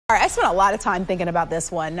All right, I spent a lot of time thinking about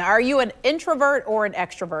this one. Are you an introvert or an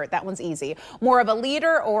extrovert? That one's easy. More of a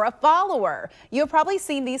leader or a follower? You've probably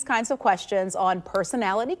seen these kinds of questions on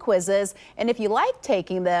personality quizzes, and if you like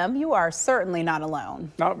taking them, you are certainly not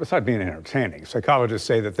alone. Now, besides being entertaining, psychologists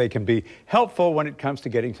say that they can be helpful when it comes to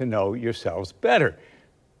getting to know yourselves better.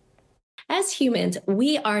 As humans,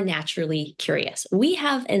 we are naturally curious. We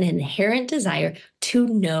have an inherent desire to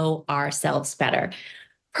know ourselves better.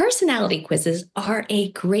 Personality quizzes are a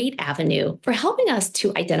great avenue for helping us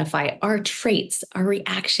to identify our traits, our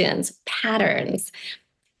reactions, patterns.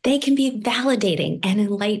 They can be validating and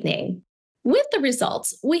enlightening. With the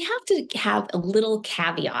results, we have to have a little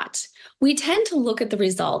caveat. We tend to look at the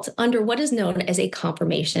results under what is known as a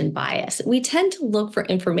confirmation bias. We tend to look for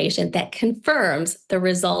information that confirms the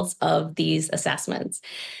results of these assessments.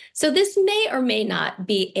 So this may or may not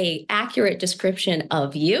be an accurate description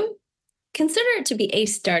of you. Consider it to be a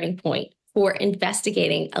starting point for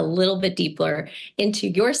investigating a little bit deeper into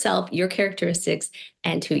yourself, your characteristics,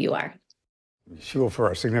 and who you are. Sure, for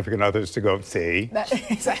our significant others to go see.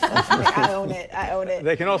 Exactly. I own it. I own it.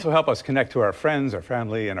 They can also help us connect to our friends, our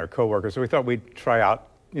family, and our coworkers. So we thought we'd try out,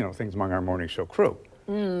 things among our morning show crew.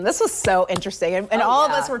 This was so interesting. And all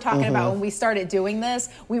of us were talking about when we started doing this,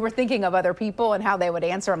 we were thinking of other people and how they would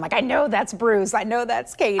answer. I'm like, I know that's Bruce. I know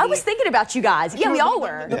that's Katie. I was thinking about you guys. Yeah, we all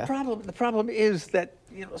were. The problem is that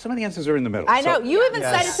some of the answers are in the middle. I know. You even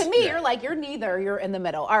said it to me. You're like, you're neither. You're in the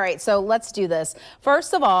middle. All right, so let's do this.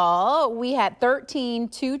 First of all, we had 13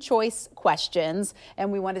 two-choice questions,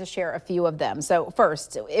 and we wanted to share a few of them. So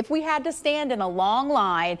first, if we had to stand in a long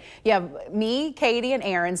line, you have me, Katie, and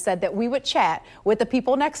Aaron said that we would chat with the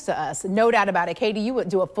people next to us. No doubt about it. Katie, you would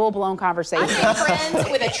do a full-blown conversation. I'm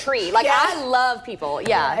friends with a tree. Like, I love people.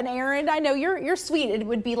 Yeah. And Aaron, I know you're sweet. It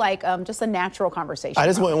would be like just a natural conversation. I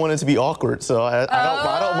just wouldn't want it to be awkward, so I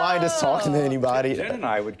don't mind just talking to anybody. Jen and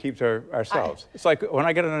I would keep to ourselves. It's like when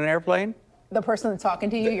I get on an airplane. The person that's talking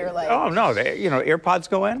to you, you're like... Oh, no, AirPods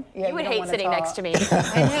go in. Yeah, you would hate sitting next to me. I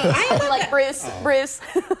know. I would be like, Bruce.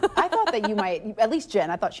 I thought that you might, at least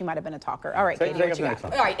Jen, I thought she might have been a talker. All right, Katie, what you got?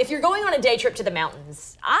 All right, if you're going on a day trip to the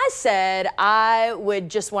mountains, I said I would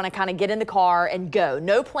just want to kind of get in the car and go.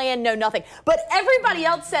 No plan, no nothing. But everybody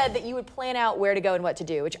else said that you would plan out where to go and what to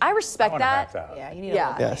do, which I respect that. Yeah, you need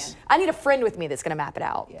a plan. I need a friend with me that's going to map it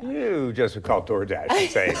out. Yeah. You just call DoorDash and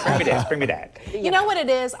say, bring me this, bring me that. You know what it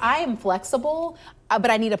is? I am flexible. But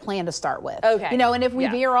I need a plan to start with. Okay. And if we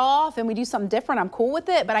veer off and we do something different, I'm cool with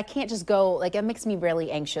it. But I can't just go, like, it makes me really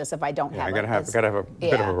anxious if I don't have I gotta have a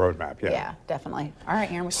bit of a roadmap. Yeah, definitely. All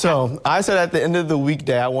right, Aaron. So I said at the end of the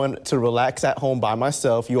weekday, I want to relax at home by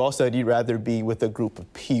myself. You all said you'd rather be with a group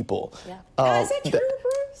of people. Yeah. Is that true,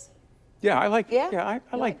 Bruce? Yeah, I like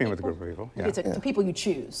being with a group of people. Yeah. It's the people you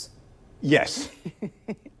choose. Yes.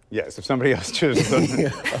 Yes, if somebody else chooses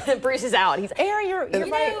them. Bruce is out. He's Aaron, you're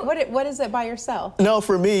right. What is it by yourself? No,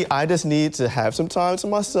 for me, I just need to have some time to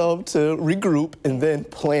myself to regroup and then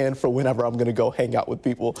plan for whenever I'm going to go hang out with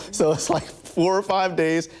people. So it's like 4 or 5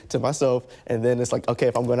 days to myself, and then it's like, okay,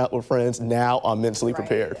 if I'm going out with friends, now I'm mentally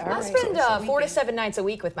prepared. I spend 4 to 7 nights a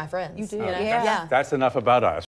week with my friends. You do? Yeah. That's enough about us.